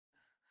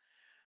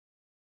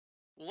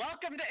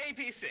Welcome to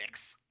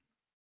AP6.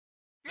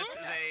 This is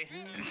a...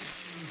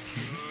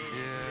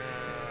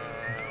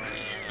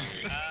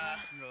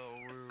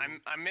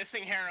 I'm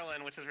missing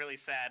Heralen, which is really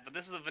sad, but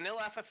this is a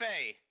vanilla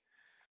FFA.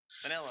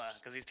 Vanilla,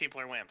 because these people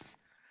are wimps.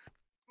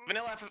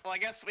 Vanilla FFA, well, I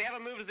guess we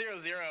haven't moved to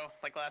 0-0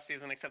 like last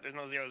season, except there's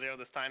no 0-0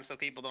 this time, so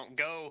people don't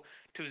go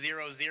to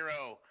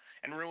 0-0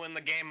 and ruin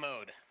the game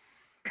mode.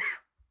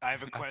 I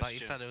have a question. I thought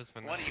you said it was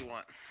vanilla. What do you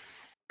want?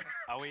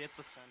 Are we at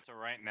the center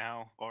right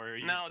now, or are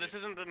you... No, this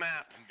isn't the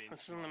map.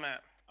 This isn't the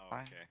map. Oh,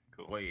 okay,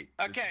 cool. Wait.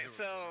 Okay,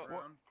 so...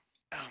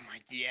 Oh my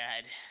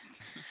god.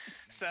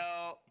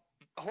 So,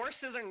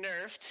 horses are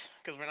nerfed,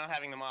 because we're not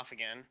having them off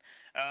again.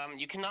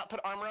 You cannot put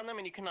armor on them,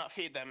 and you cannot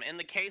feed them. In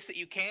the case that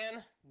you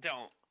can,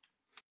 don't.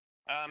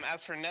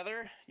 As for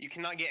Nether, you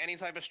cannot get any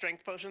type of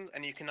strength potions,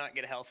 and you cannot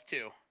get health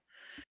too.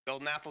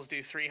 Golden apples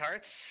do 3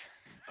 hearts.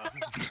 You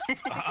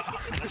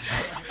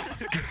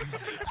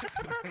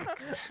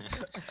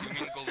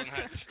mean golden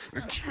heads?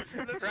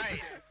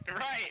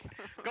 Right.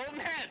 Golden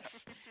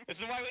heads! This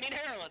is why we need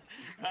Heralen.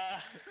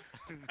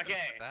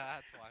 Okay.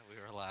 That's why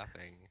we were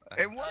laughing.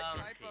 And what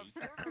type of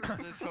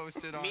server is this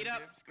hosted on?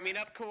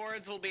 Meetup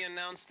coords will be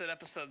announced at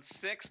episode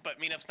 6, but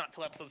meetup's not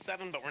till episode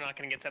 7, but we're not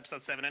going to get to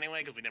episode 7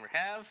 anyway, because we never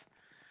have.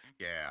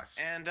 Yes.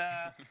 And,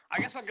 I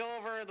guess I'll go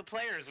over the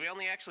players. We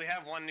only actually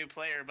have 1 new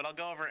player, but I'll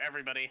go over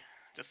everybody,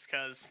 just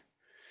because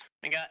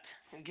we got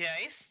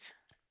Geist.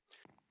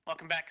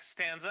 Welcome back,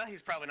 Stanza.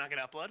 He's probably not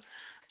going to upload.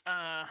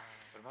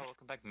 What about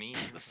welcome back me?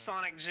 The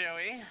Sonic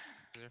Joey.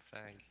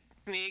 Fag.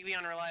 Sneak, the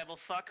unreliable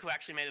fuck, who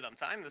actually made it on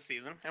time this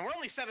season. And we're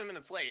only 7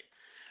 minutes late.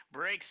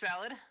 Break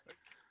Salad.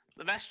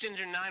 The best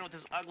Ginger 9 with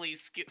his ugly,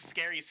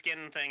 scary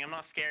skin thing. I'm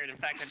not scared. In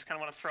fact, I just kind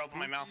of want to throw up in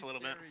my mouth a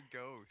little bit.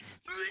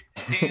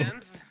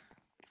 Dan's.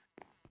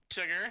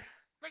 Sugar.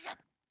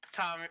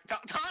 Tommy.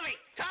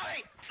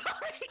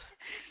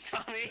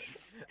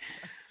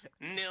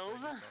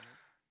 Nils.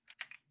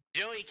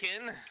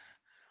 Joeykin.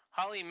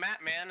 Holly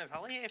Matman. Is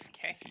Holly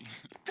AFK?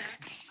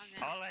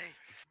 Holly.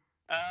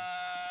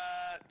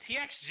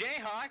 TX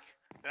Jayhawk.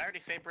 Did I already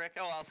say Brick?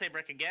 Oh, I'll say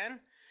Brick again.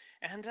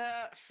 And,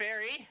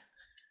 Fairy.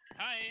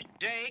 Hi.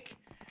 Jake.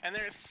 And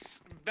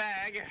there's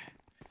Bag.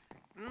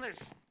 And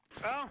there's...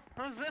 Oh,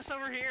 who's this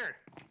over here?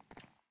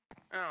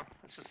 Oh,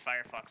 it's just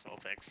Firefox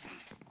Vulpix.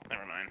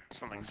 Never mind.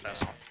 Something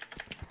special.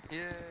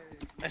 Yay.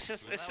 It's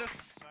just...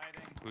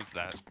 Who's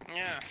that?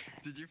 Yeah.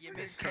 Did you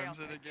forget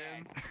Crimson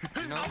again?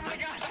 No. Oh my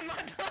gosh, I'm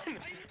not done!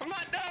 I'm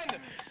not done!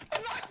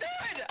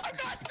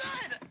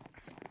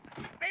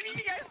 Maybe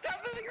you guys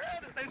stop moving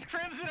around! There's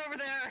Crimson over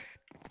there!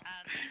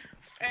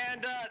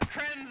 And,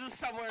 Krenz is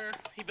somewhere.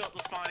 He built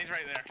the spawn, he's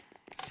right there.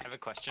 I have a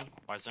question.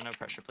 Why is there no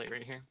pressure plate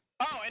right here?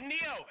 Oh, and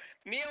Neo!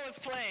 Neo is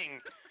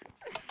playing!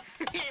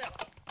 Neo!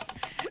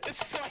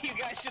 This is why you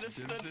guys should have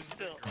stood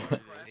still.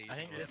 I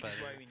think this is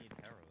why we need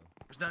Heralen.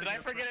 Did I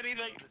forget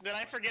anything? Did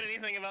I forget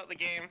anything about the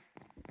game?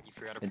 You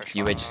forgot a It's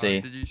pressure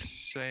UHC. Did you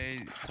say...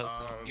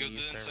 You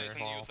didn't say it's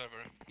an EU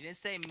server. You didn't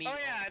say me. Oh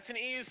yeah, it's an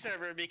EU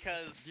server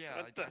because...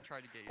 Yeah, what the... I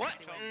tried to get you. What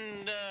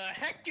in the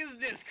heck is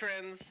this,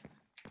 Krenz?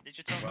 Did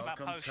you talk about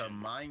Welcome potions? to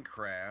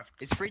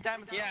Minecraft. It's free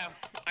diamond. Yeah,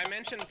 I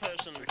mentioned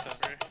potions. So,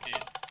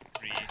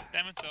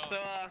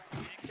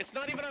 it's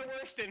not even our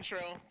worst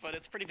intro, but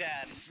it's pretty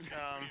bad.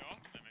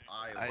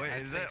 Wait,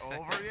 is it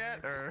over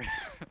yet, or...?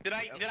 Did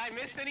I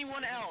miss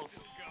anyone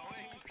else?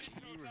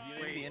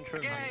 Wait, the intro.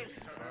 Okay,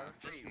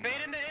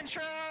 fade into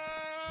intro!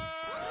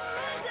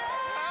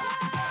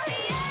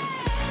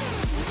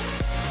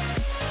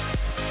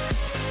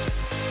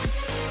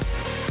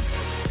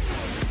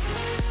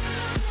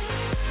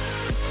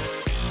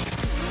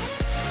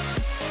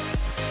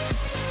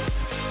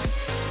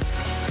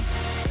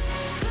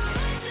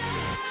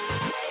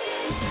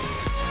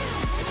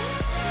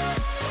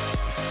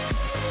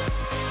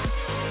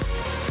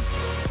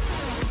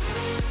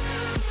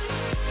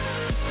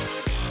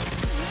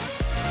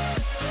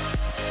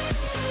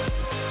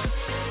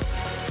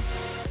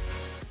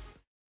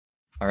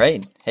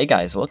 Alright, hey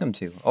guys, welcome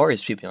to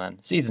Aureus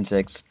Pupillam, Season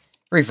 6,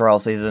 free-for-all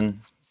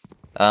season.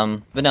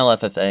 Vanilla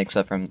FFA,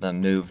 except from the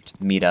moved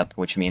meetup,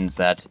 which means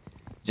that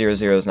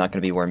 0-0 is not going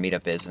to be where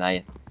meetup is,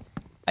 and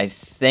I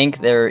think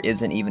there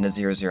isn't even a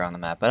 0-0 on the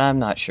map, but I'm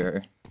not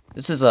sure.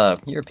 This is a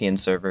European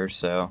server,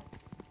 so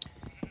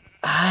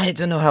I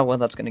don't know how well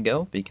that's going to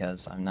go,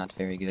 because I'm not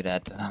very good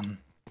at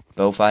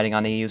bow fighting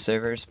on EU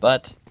servers,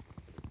 but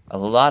a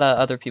lot of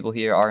other people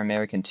here are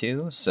American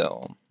too,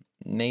 so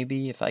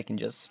maybe if I can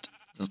just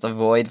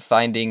avoid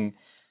finding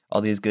all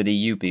these good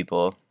EU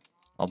people,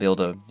 I'll be able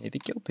to maybe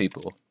kill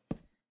people.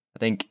 I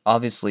think,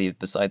 obviously,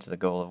 besides the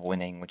goal of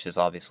winning, which is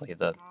obviously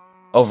the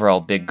overall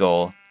big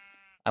goal,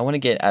 I want to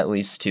get at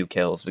least 2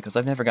 kills, because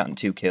I've never gotten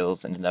 2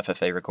 kills in an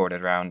FFA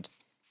recorded round.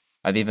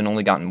 I've even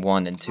only gotten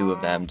 1 in 2 of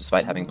them,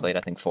 despite having played,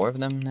 I think, 4 of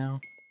them now.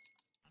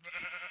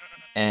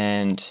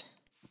 And...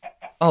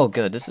 oh,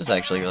 good, this is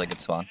actually a really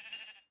good spawn.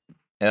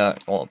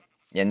 Well,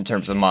 in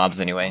terms of mobs,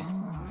 anyway.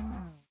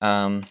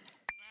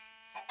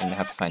 I'm gonna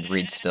have to find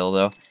Reed still,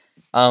 though.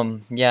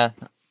 Yeah.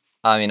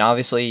 I mean,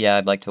 obviously, yeah,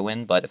 I'd like to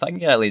win, but if I can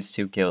get at least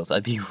 2 kills,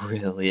 I'd be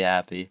really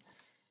happy.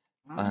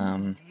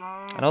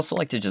 I'd also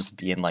like to just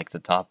be in like the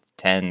top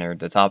 10 or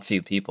the top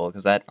few people,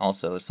 because that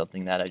also is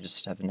something that I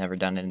just have never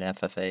done in an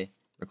FFA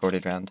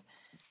recorded round.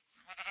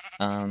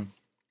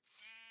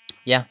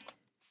 Yeah.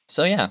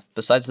 So yeah,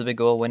 besides the big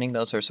goal of winning,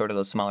 those are sort of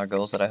the smaller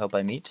goals that I hope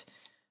I meet.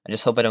 I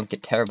just hope I don't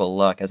get terrible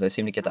luck, as I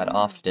seem to get that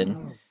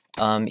often.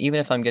 Even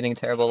if I'm getting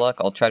terrible luck,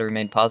 I'll try to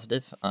remain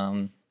positive.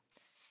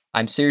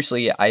 I'm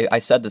seriously,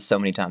 I've said this so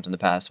many times in the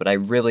past, but I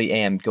really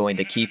am going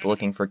to keep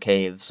looking for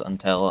caves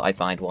until I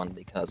find one,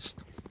 because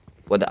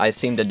what I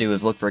seem to do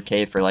is look for a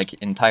cave for like an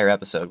entire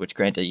episode, which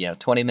granted,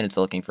 20 minutes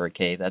looking for a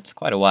cave, that's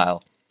quite a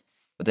while.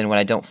 But then when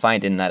I don't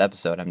find it in that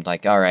episode, I'm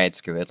like, alright,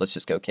 screw it, let's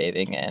just go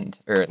caving,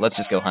 or let's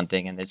just go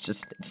hunting, and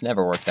it's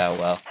never worked out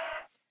well.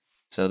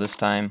 So this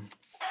time,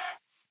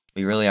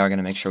 we really are going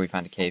to make sure we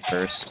find a cave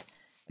first.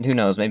 And who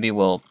knows, maybe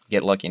we'll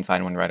get lucky and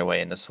find one right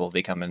away, and this will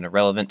become an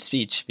irrelevant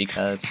speech,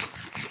 because,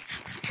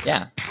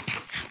 yeah.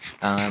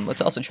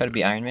 Let's also try to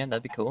be Iron Man,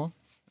 that'd be cool.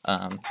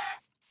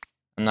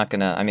 I'm not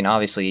gonna, I mean,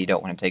 obviously you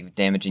don't want to take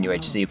damage in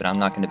UHC, but I'm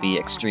not going to be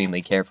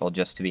extremely careful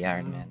just to be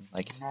Iron Man.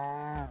 Like,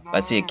 if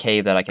I see a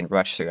cave that I can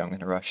rush through, I'm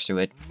going to rush through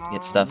it,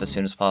 get stuff as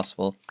soon as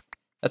possible.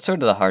 That's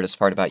sort of the hardest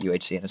part about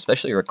UHC, and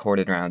especially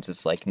recorded rounds,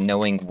 is like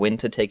knowing when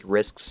to take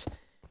risks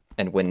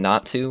and when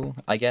not to,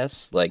 I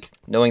guess. Like,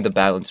 knowing the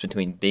balance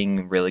between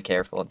being really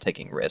careful and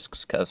taking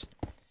risks, because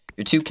if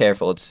you're too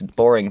careful, it's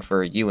boring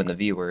for you and the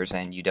viewers,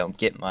 and you don't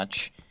get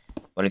much.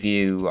 But if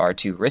you are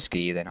too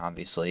risky, then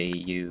obviously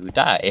you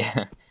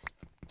die.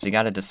 So you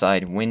gotta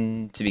decide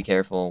when to be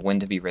careful, when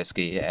to be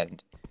risky,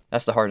 and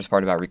that's the hardest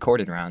part about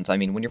recorded rounds. I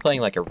mean, when you're playing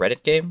like a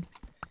Reddit game,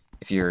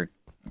 if you're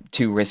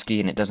too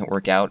risky and it doesn't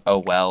work out, oh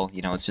well,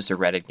 it's just a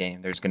Reddit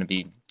game. There's gonna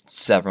be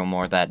several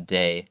more that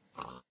day.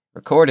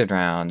 Recorded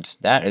round,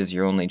 that is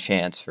your only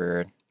chance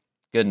for a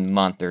good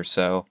month or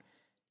so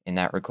in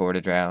that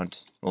recorded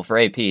round. Well, for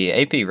AP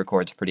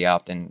records pretty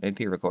often.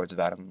 AP records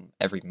about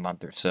every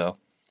month or so.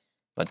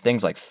 But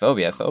things like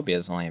Phobia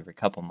is only every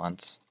couple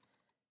months.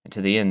 And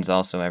To the End's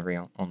also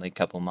only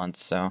couple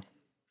months, so...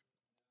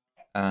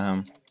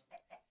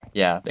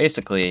 yeah,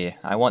 basically,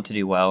 I want to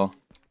do well.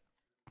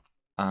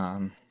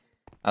 I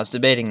was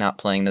debating not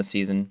playing this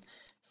season.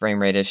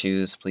 Frame rate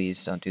issues,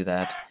 please don't do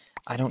that.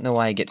 I don't know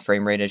why I get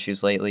frame rate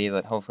issues lately,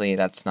 but hopefully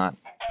that's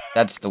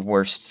the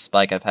worst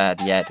spike I've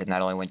had yet, and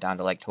that only went down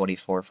to like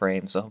 24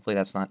 frames, so hopefully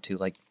that's not too,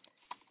 like,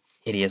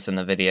 hideous in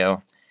the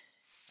video.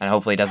 And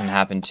hopefully it doesn't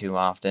happen too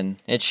often.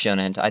 It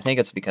shouldn't. I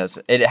think it's because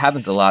it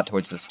happens a lot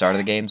towards the start of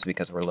the games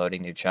because we're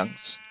loading new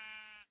chunks.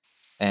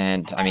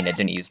 And, I mean, it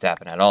didn't used to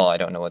happen at all. I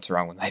don't know what's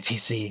wrong with my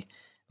PC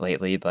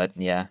lately, but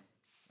yeah.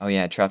 Oh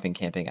yeah, trapping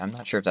camping. I'm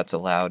not sure if that's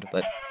allowed,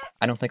 but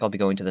I don't think I'll be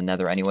going to the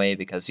Nether anyway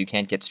because you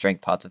can't get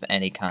strength pots of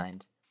any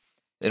kind.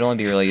 It'd only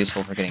be really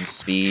useful for getting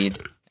speed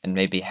and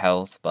maybe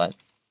health, but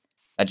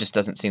that just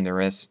doesn't seem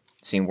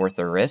worth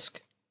the risk,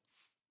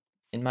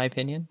 in my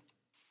opinion.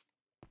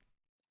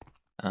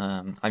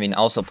 I mean,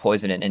 also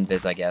poison and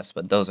invis, I guess,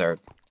 but those are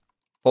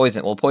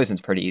poison. Well,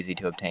 poison's pretty easy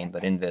to obtain,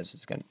 but invis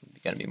is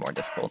gonna be more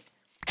difficult.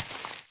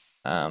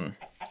 All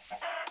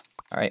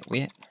right,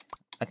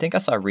 I think I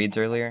saw reeds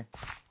earlier,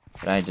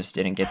 but I just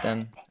didn't get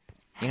them.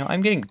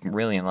 I'm getting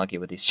really unlucky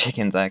with these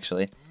chickens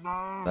actually,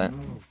 but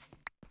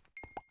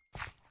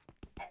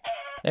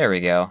there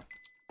we go.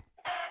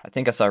 I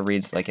think I saw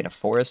reeds like in a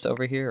forest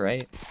over here,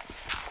 right?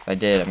 If I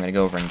did, I'm gonna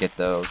go over and get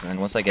those, and then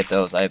once I get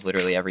those, I have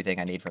literally everything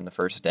I need from the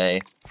first day.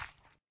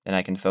 Then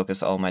I can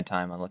focus all my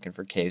time on looking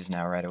for caves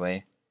now right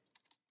away.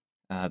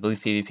 I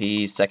believe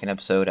PvP, second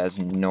episode as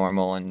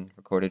normal in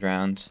recorded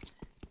rounds.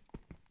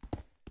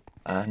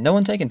 No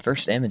one taken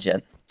first damage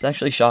yet. It's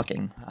actually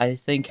shocking.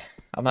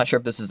 I'm not sure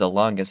if this is the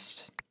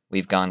longest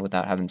we've gone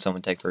without having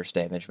someone take first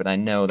damage, but I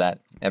know that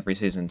every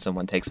season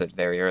someone takes it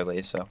very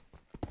early, so...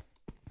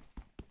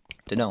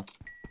 Dunno.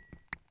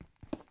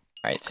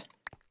 Alright.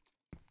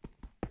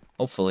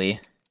 Hopefully,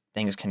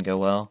 things can go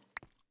well.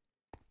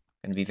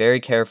 Gonna be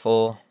very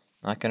careful.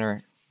 Not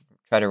gonna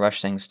try to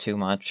rush things too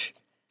much.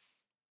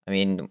 I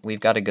mean, we've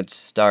got a good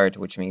start,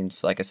 which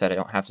means, like I said, I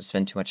don't have to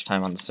spend too much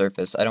time on the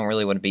surface. I don't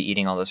really want to be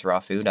eating all this raw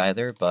food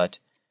either, but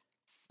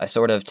I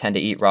sort of tend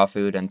to eat raw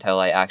food until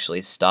I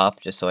actually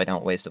stop, just so I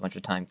don't waste a bunch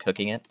of time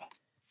cooking it.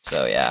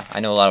 So yeah, I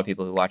know a lot of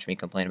people who watch me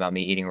complain about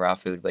me eating raw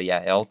food, but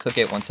yeah, I'll cook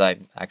it once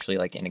I'm actually,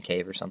 like, in a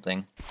cave or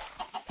something.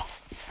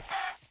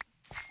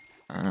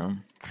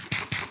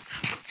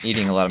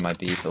 Eating a lot of my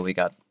beef, but we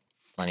got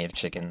plenty of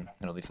chicken.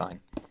 It'll be fine.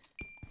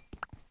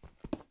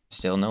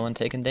 Still no one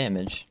taking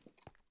damage.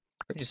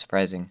 Pretty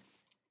surprising.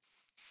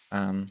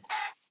 Yeah,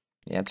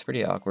 it's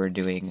pretty awkward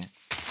doing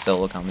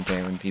solo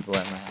commentary when people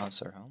at my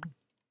house are home.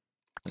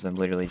 Because I'm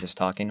literally just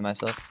talking to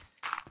myself.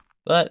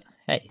 But,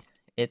 hey,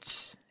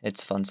 it's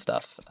fun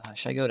stuff.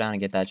 Should I go down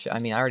and get that I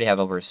mean, I already have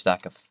over a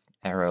stack of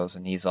arrows,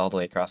 and he's all the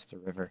way across the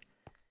river.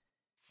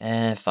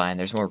 Fine,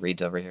 there's more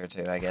reeds over here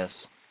too, I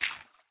guess.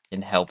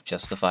 Can help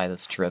justify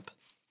this trip.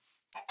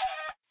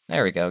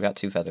 There we go, got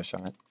 2 feathers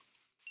from it.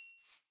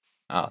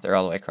 Oh, they're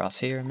all the way across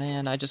here.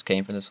 Man, I just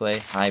came from this way.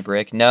 Hi,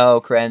 Brick. No,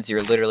 Krenz,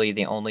 you're literally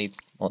the only...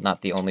 Well,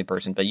 not the only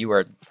person, but you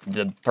are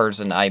the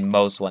person I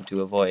most want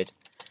to avoid.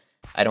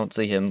 I don't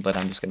see him, but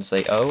I'm just gonna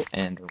say oh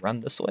and run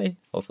this way.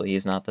 Hopefully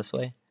he's not this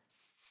way.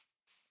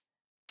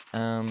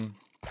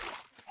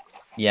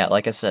 Yeah,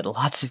 like I said,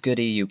 lots of good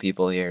EU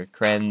people here.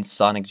 Krenz,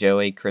 Sonic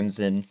Joey,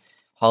 Crimson,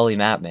 Holly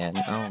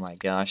Mapman. Oh my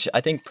gosh.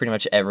 I think pretty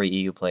much every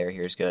EU player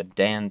here is good.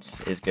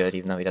 Dance is good,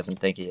 even though he doesn't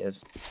think he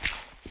is.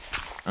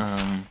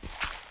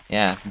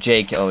 Yeah,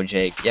 Jake, oh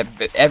Jake. Yep,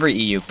 every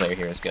EU player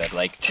here is good.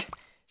 Like,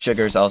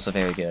 Sugar's also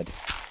very good.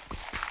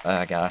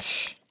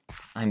 Gosh.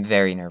 I'm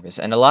very nervous.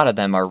 And a lot of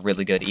them are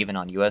really good even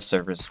on US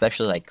servers,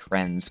 especially like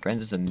Krenz. Krenz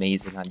is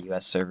amazing on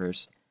US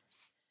servers.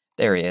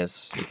 There he is,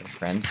 speaking of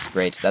Krenz.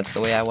 Great, that's the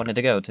way I wanted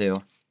to go, too.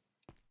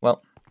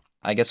 Well,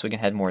 I guess we can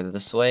head more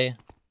this way.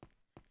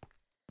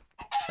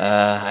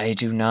 I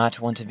do not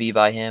want to be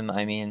by him.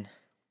 I mean,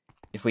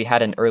 if we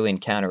had an early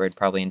encounter, it'd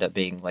probably end up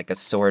being like a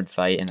sword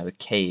fight in a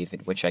cave,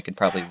 in which I could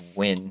probably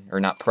win. Or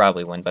not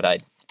probably win, but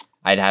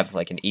I'd have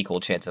like an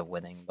equal chance of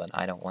winning, but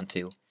I don't want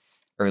to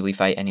early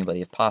fight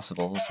anybody if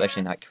possible,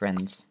 especially not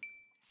Krenz.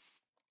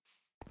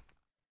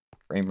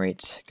 Frame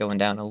rate's going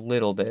down a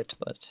little bit,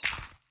 but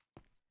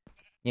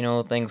you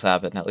know, things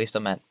happen. At least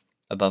I'm at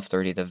above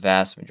 30 the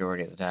vast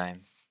majority of the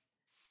time.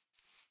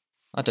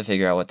 I'll have to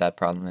figure out what that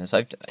problem is.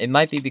 It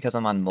might be because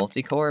I'm on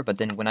multi-core, but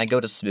then when I go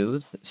to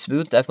smooth,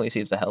 smooth definitely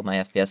seems to help my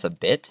FPS a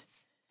bit.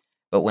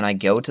 But when I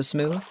go to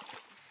smooth,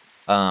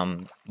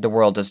 the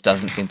world just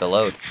doesn't seem to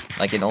load.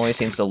 Like, it only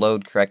seems to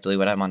load correctly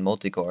when I'm on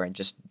multi-core, and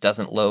just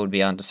doesn't load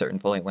beyond a certain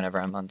point whenever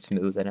I'm on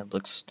smooth, and it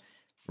looks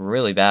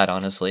really bad,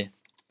 honestly.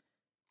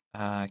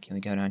 Can we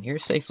go down here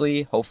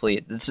safely?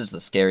 Hopefully, this is the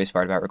scariest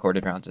part about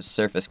recorded rounds, is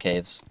surface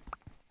caves.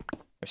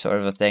 They're sort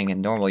of a thing in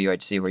normal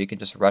UHC where you can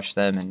just rush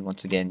them, and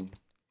once again,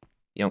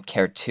 you don't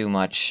care too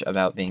much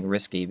about being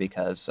risky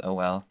because, oh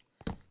well.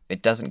 If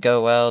it doesn't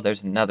go well,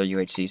 there's another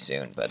UHC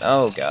soon, but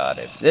oh god,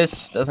 if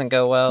this doesn't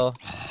go well,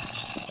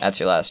 that's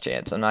your last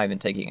chance. I'm not even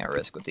taking a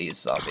risk with these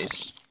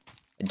zombies.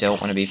 I don't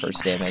want to be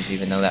first damage,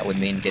 even though that would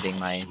mean getting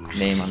my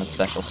name on a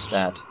special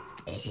stat.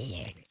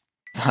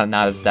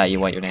 Not a stat you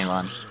want your name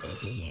on.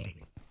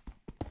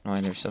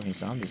 Why there's so many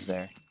zombies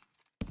there?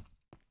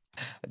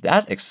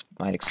 That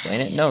might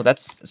explain it. No,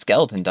 that's a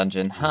skeleton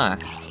dungeon, huh?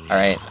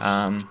 Alright,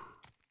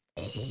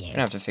 we're gonna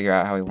have to figure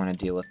out how we want to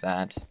deal with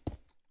that.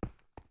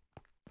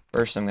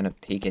 First, I'm gonna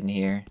peek in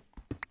here.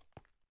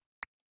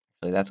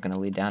 Actually, that's gonna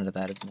lead down to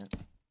that, isn't it?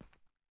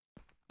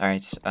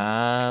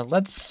 Alright,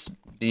 let's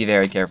be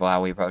very careful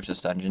how we approach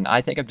this dungeon.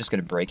 I think I'm just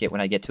gonna break it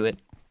when I get to it.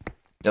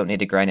 Don't need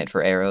to grind it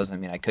for arrows. I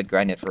mean, I could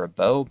grind it for a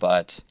bow,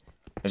 but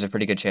there's a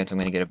pretty good chance I'm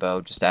gonna get a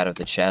bow just out of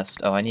the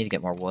chest. Oh, I need to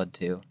get more wood,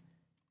 too.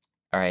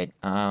 Alright,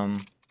 Huh.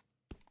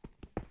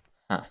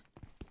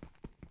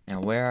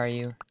 Now, where are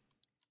you?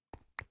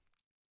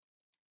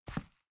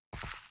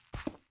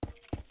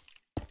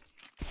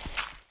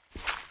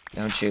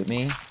 Don't shoot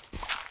me.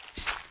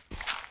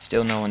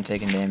 Still no one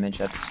taking damage.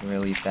 That's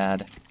really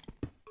bad.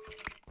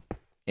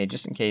 Okay,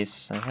 just in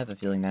case, I have a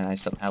feeling that I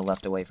somehow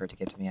left a way for it to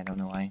get to me. I don't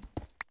know why.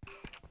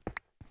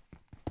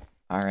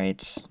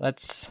 Alright,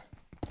 let's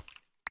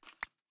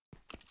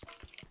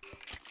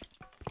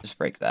just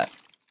break that.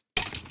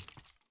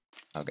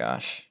 Oh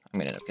gosh, I'm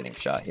gonna end up getting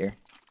shot here.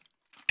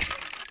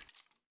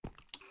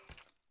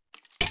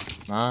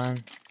 Come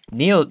on.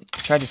 Neo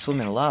tried to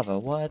swim in lava,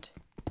 what?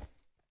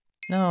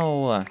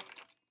 No!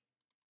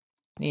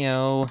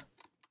 Neo!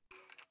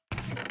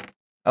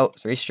 Oh,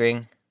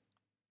 3-string.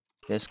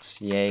 Discs,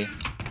 yay.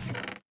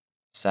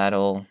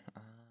 Saddle.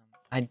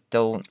 I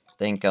don't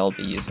think I'll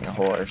be using a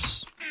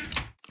horse,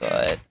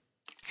 but...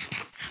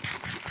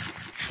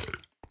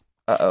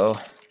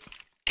 Uh-oh.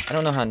 I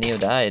don't know how Neo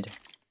died.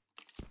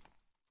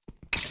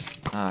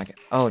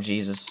 Oh,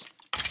 Jesus.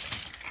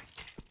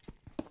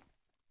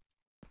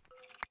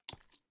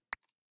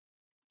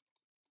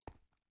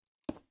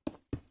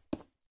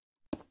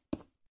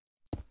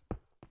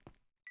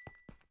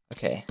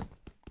 Okay.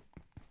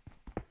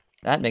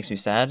 That makes me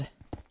sad.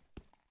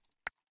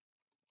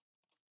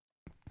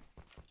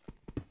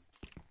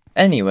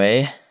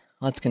 Anyway,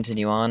 let's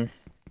continue on.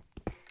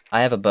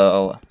 I have a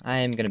bow. I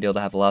am going to be able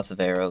to have lots of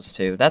arrows,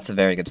 too. That's a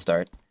very good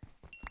start.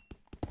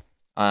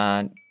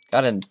 Never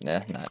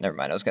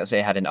mind. I was going to say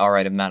I had an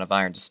alright amount of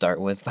iron to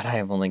start with, but I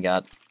have only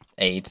got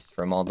 8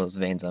 from all those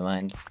veins I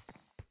mined.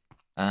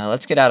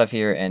 Let's get out of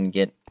here and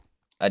get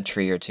a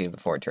tree or two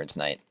before it turns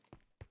night.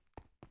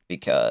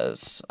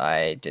 Because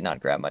I did not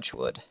grab much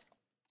wood.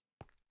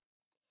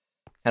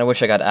 Kinda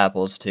wish I got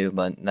apples too,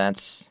 but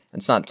it's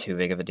not too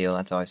big of a deal.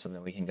 That's always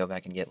something we can go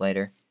back and get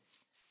later.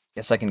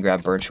 Guess I can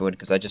grab birchwood,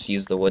 because I just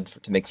use the wood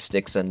to make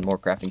sticks and more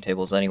crafting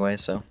tables anyway,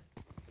 so...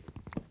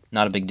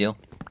 Not a big deal.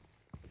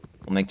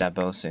 We'll make that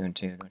bow soon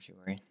too, don't you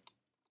worry.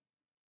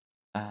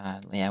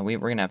 Yeah, we're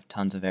gonna have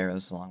tons of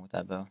arrows along with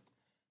that bow.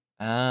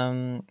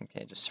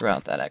 Okay, just throw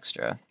out that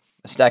extra.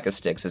 A stack of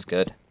sticks is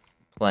good.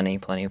 Plenty.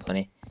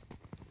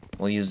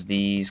 We'll use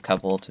these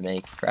couple to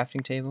make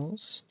crafting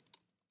tables.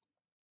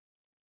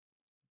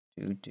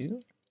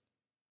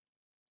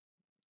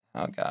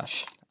 Oh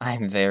gosh. I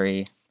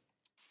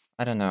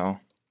don't know.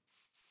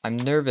 I'm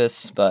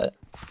nervous, but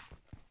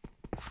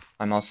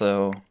I'm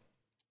also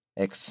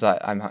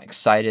I'm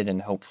excited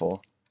and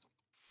hopeful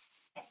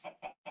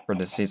for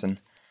this season.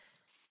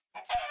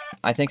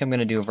 I think I'm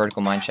gonna do a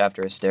vertical mine shaft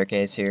or a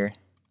staircase here.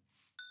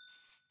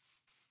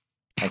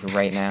 Like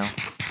right now.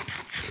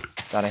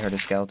 Thought I heard a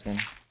skeleton.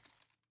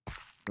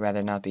 I'd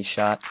rather not be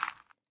shot.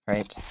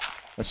 Right.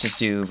 Let's just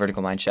do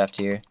vertical mine shaft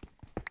here.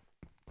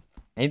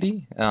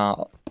 Maybe?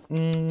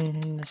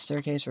 The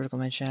staircase, vertical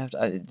mine shaft.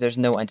 There's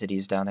no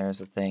entities down there is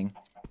the thing.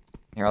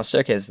 Here, I'll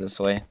staircase this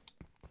way.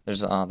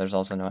 There's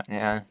also no...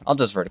 Yeah, I'll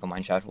just vertical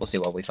mine shaft. We'll see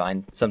what we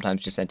find.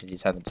 Sometimes just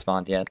entities haven't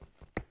spawned yet.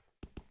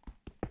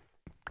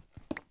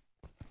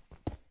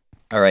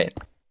 Alright.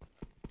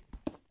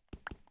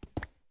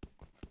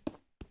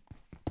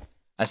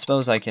 I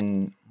suppose I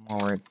can,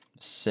 while we're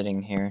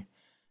sitting here,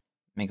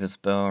 make this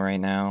bow right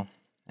now.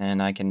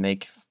 And I can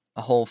make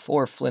a whole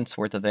 4 flints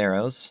worth of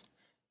arrows.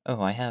 Oh,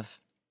 I have...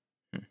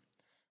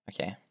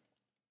 Okay.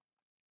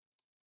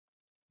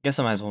 Guess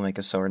I might as well make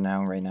a sword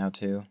now, right now,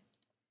 too.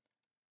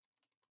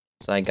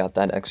 So I got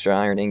that extra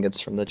iron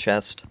ingots from the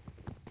chest.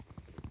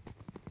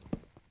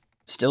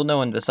 Still no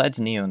one, besides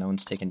Neo, no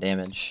one's taken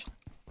damage.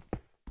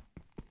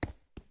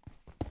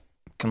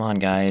 Come on,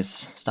 guys.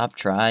 Stop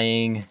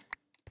trying.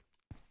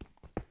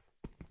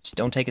 Just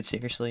don't take it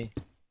seriously.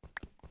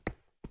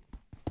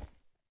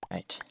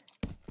 Right.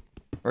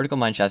 Vertical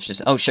mine shaft's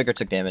just... Oh, Sugar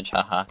took damage,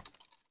 haha.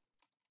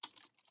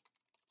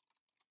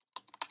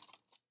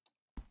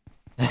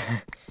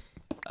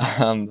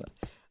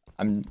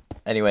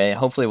 Anyway,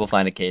 hopefully we'll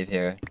find a cave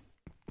here.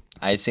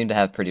 I seem to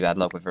have pretty bad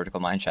luck with vertical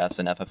mine shafts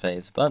and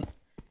FFAs, but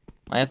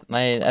my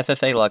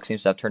FFA luck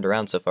seems to have turned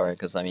around so far,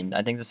 because, I mean,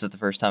 I think this is the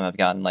first time I've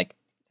gotten, like,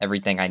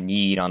 everything I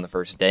need on the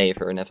first day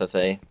for an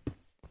FFA.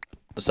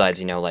 Besides,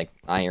 you know, like,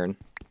 iron.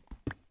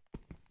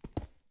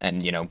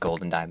 And, you know,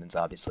 gold and diamonds,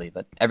 obviously,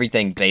 but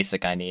everything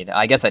basic I need.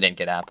 I guess I didn't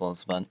get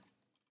apples, but...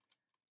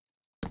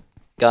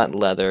 Got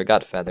leather,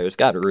 got feathers,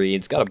 got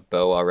reeds, got a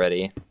bow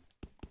already.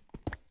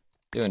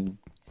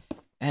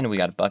 And we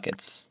got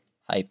buckets.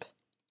 Hype.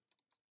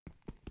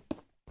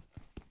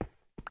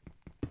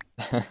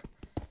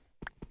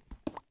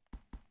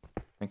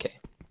 Okay.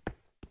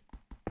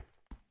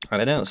 I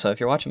don't know, so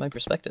if you're watching my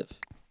perspective,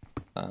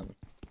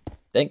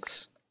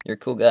 thanks. You're a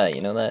cool guy,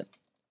 you know that?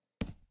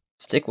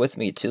 Stick with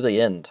me to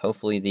the end.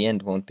 Hopefully the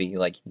end won't be,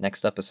 like,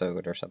 next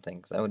episode or something,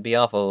 because that would be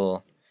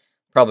awful.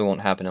 Probably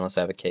won't happen unless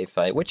I have a cave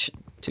fight, which,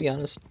 to be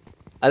honest,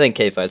 I think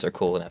cave fights are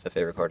cool in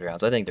FFA record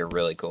rounds. I think they're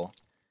really cool.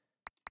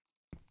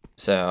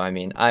 So, I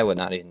mean, I would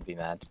not even be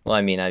mad. Well,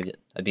 I mean, I'd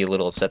be a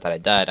little upset that I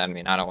died. I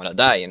mean, I don't want to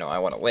die, you know, I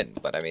want to win.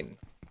 But, I mean,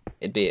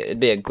 it'd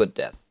be a good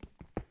death.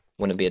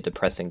 Wouldn't be a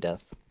depressing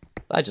death.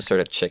 I just heard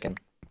a chicken.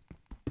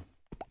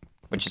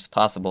 Which is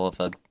possible if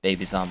a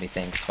baby zombie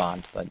thing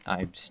spawned, but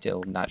I'm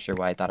still not sure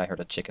why I thought I heard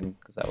a chicken,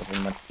 because that was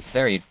a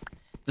very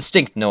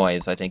distinct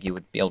noise. I think you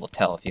would be able to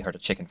tell if you heard a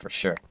chicken for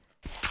sure.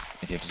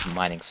 If you're just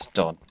mining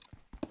stone.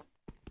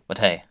 But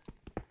hey,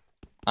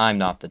 I'm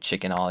not the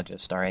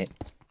chickenologist, alright?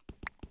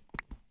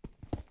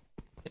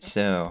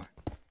 So,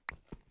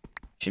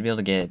 should be able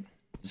to get,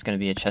 is this going to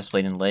be a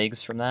chestplate and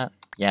legs from that?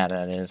 Yeah,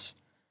 that is.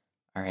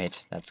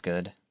 Alright, that's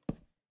good.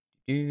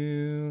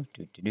 Don't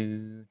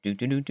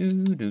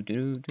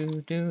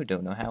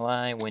know how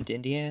I went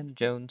Indiana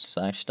Jones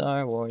 /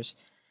 Star Wars.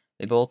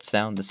 They both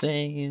sound the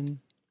same,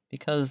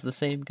 because the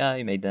same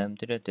guy made them.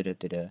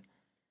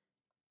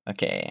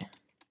 Okay.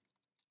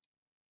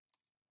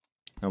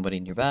 Nobody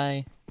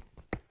nearby.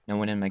 No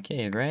one in my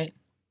cave, right?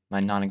 My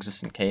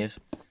non-existent cave.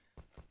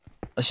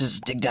 Let's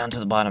just dig down to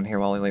the bottom here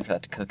while we wait for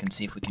that to cook and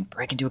see if we can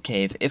break into a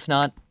cave. If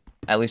not,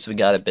 at least we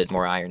got a bit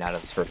more iron out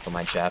of this vertical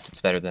mine shaft. It's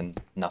better than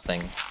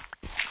nothing.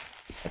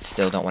 I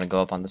still don't want to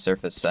go up on the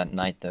surface at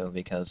night, though,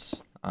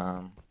 because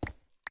I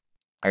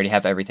already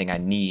have everything I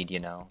need, you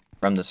know,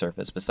 from the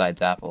surface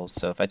besides apples.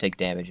 So if I take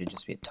damage, it'd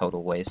just be a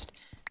total waste.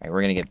 Alright,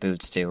 we're going to get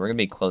boots, too. We're going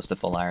to be close to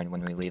full iron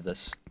when we leave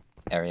this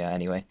area,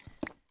 anyway.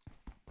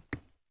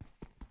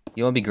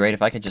 You know, it'd be great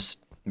if I could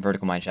just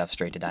vertical mine shaft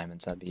straight to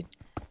diamonds. That'd be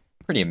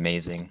pretty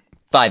amazing.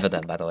 5 of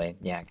them, by the way.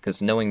 Yeah,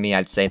 because knowing me,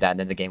 I'd say that, and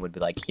then the game would be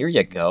like, here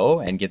you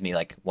go, and give me,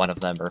 like, 1 of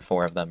them or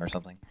 4 of them or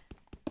something.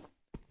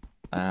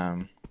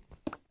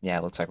 Yeah,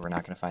 it looks like we're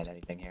not going to find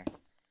anything here.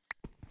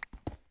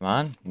 Come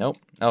on. Nope.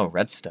 Oh,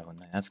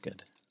 redstone. That's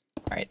good.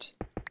 Alright.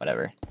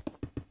 Whatever.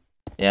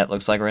 Yeah, it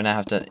looks like we're going to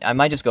have to... I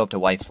might just go up to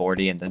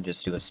Y40 and then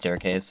just do a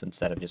staircase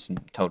instead of just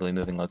totally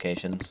moving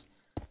locations.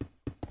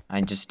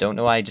 I just don't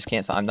know why I just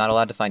can't... I'm not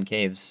allowed to find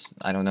caves.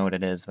 I don't know what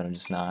it is, but I'm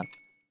just not.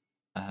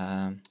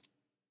 There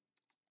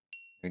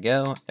we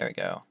go. There we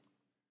go.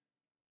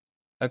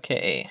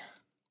 Okay.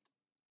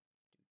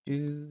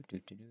 The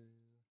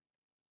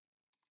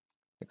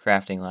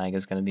crafting lag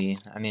is going to be...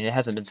 I mean, it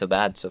hasn't been so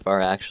bad so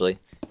far, actually.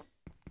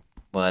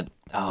 But,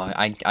 oh,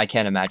 I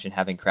can't imagine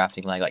having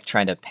crafting lag, like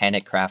trying to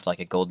panic craft like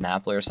a golden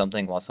apple or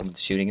something while someone's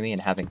shooting me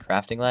and having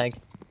crafting lag.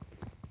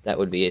 That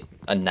would be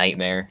a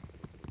nightmare.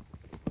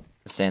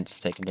 The sand's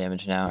taking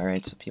damage now.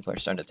 Alright, so people are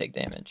starting to take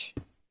damage.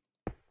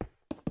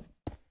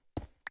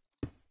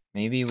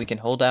 Maybe we can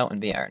hold out and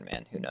be Iron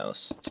Man. Who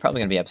knows? It's probably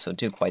going to be episode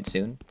 2 quite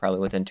soon. Probably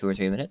within 2 or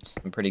 3 minutes.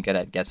 I'm pretty good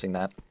at guessing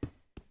that.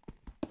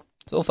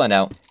 So we'll find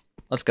out.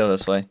 Let's go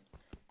this way.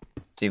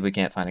 See if we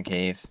can't find a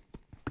cave.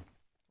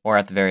 Or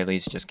at the very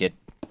least, just get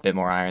a bit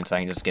more iron so I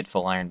can just get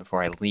full iron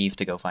before I leave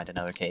to go find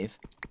another cave.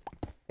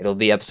 It'll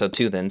be episode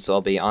 2 then, so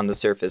I'll be on the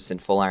surface in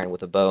full iron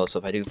with a bow, so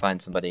if I do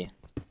find somebody,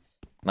 I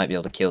might be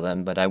able to kill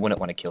them, but I wouldn't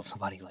want to kill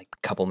somebody like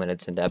a couple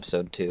minutes into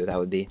episode 2. That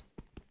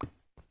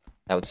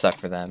would suck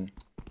for them.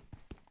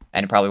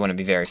 And it probably wouldn't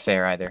be very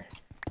fair either.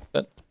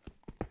 But,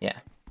 yeah.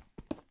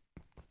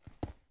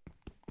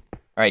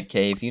 Alright,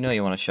 Cave, you know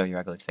you want to show your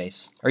ugly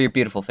face. Or your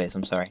beautiful face,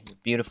 I'm sorry. Your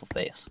beautiful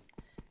face.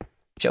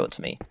 Show it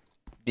to me.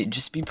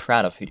 Just be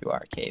proud of who you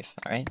are, Cave,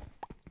 alright?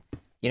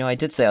 You know, I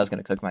did say I was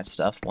going to cook my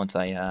stuff once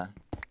I,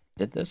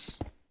 did this.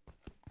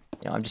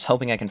 You know, I'm just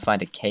hoping I can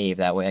find a cave,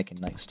 that way I can,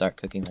 like, start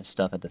cooking my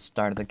stuff at the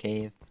start of the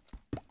cave.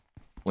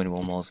 When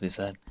will Mosby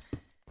said.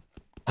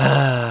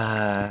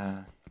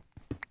 Come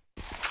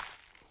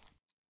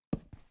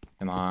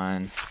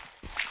on.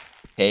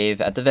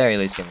 Cave, at the very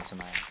least, give me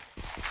some iron.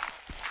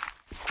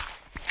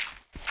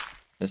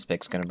 This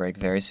pick's gonna break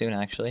very soon,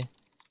 actually.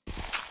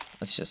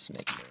 Let's just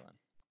make a new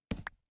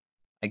one.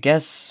 I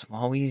guess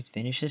while we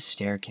finish this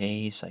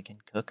staircase, I can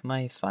cook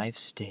my 5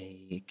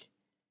 steak.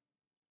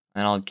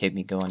 And that'll keep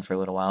me going for a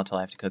little while until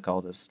I have to cook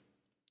all this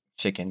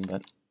chicken,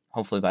 but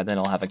hopefully by then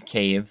I'll have a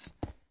cave.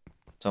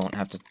 So I won't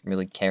have to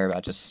really care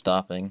about just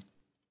stopping.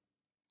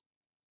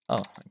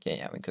 Oh, okay,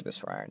 yeah, we can cook this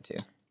for iron too.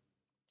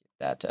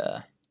 Get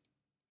that,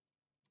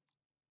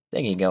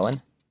 thingy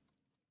going.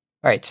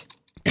 Alright.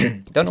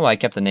 Don't know why I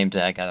kept the name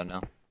tag, I don't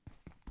know.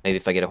 Maybe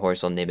if I get a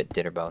horse, I'll name it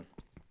Dinnerbone.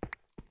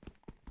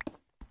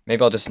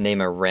 Maybe I'll just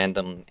name a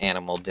random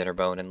animal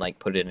Dinnerbone and, like,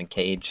 put it in a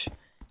cage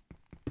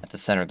at the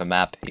center of the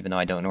map, even though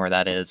I don't know where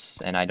that is,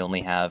 and I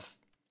wouldn't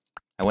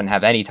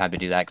have any time to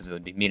do that, because it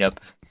would be meet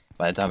up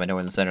by the time I know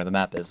where the center of the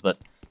map is, but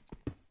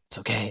it's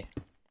okay.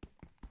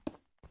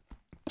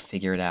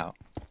 Figure it out.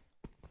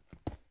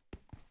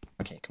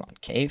 Okay, come on,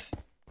 cave.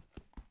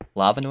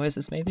 Lava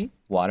noises, maybe?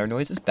 Water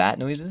noises? Bat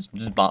noises?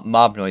 Just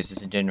mob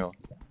noises in general.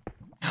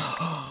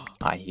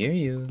 I hear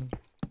you.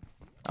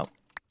 Oh,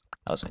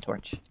 that was my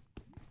torch.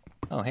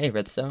 Oh, hey,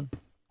 redstone.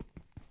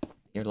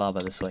 Hear lava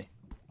this way.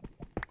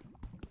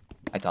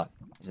 I thought.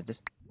 Is it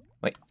this?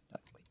 Wait.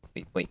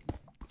 Wait.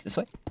 It's this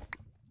way?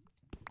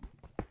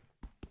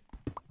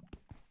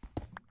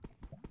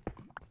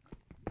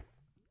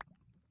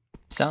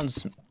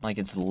 Sounds like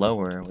it's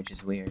lower, which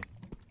is weird.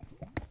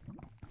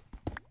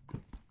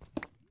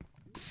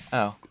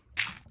 Oh.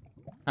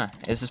 Huh.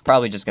 This is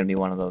probably just gonna be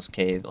one of those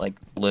cave, like,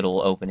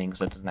 little openings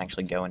that doesn't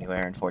actually go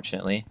anywhere,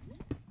 unfortunately.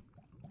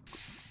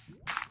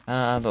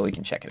 But we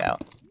can check it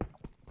out.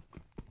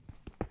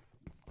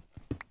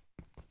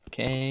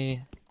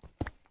 Okay.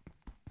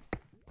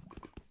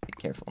 Be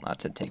careful not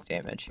to take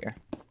damage here.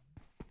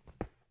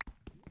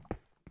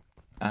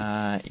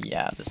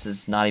 Yeah, this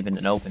is not even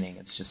an opening,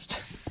 it's just...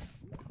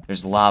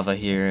 There's lava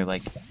here,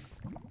 like...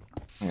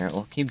 Here,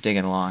 we'll keep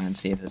digging along and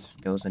see if this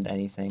goes into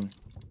anything.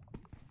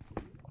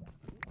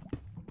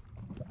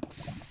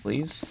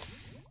 Please?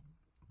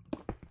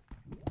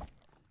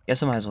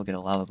 Guess I might as well get a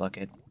lava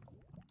bucket.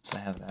 So I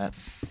have that.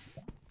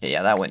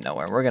 Yeah, that went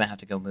nowhere. We're gonna have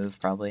to go move,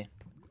 probably.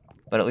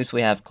 But at least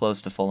we have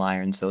close to full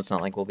iron, so it's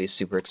not like we'll be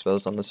super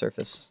exposed on the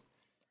surface.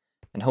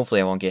 And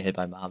hopefully I won't get hit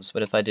by mobs,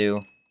 but if I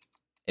do,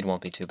 it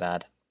won't be too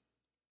bad.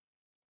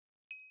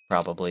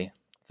 Probably.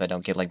 If I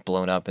don't get, like,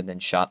 blown up and then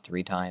shot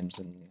 3 times,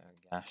 and,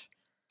 oh gosh.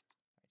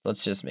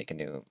 Let's just make a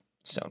new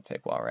stone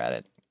pick while we're at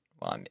it,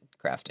 while I'm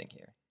crafting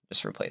here.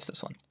 Just replace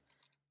this one.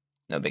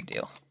 No big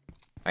deal.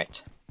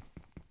 Alright.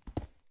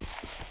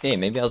 Okay,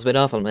 maybe I was a bit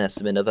off on my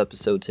estimate of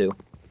episode 2.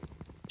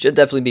 Should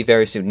definitely be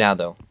very soon now,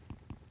 though.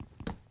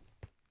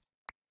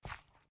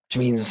 Which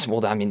means,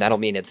 well, I mean, that'll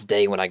mean it's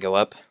day when I go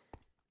up.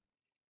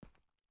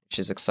 Which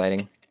is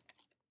exciting.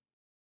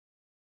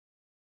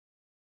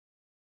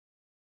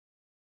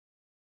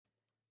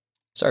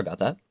 Sorry about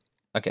that.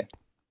 Okay.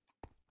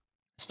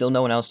 Still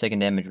no one else taking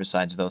damage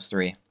besides those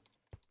 3.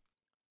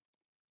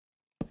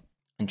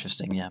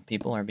 Interesting, yeah.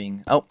 People are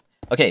being... Oh!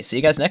 Okay, see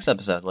you guys next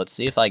episode. Let's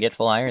see if I get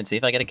full iron and see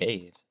if I get a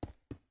cave.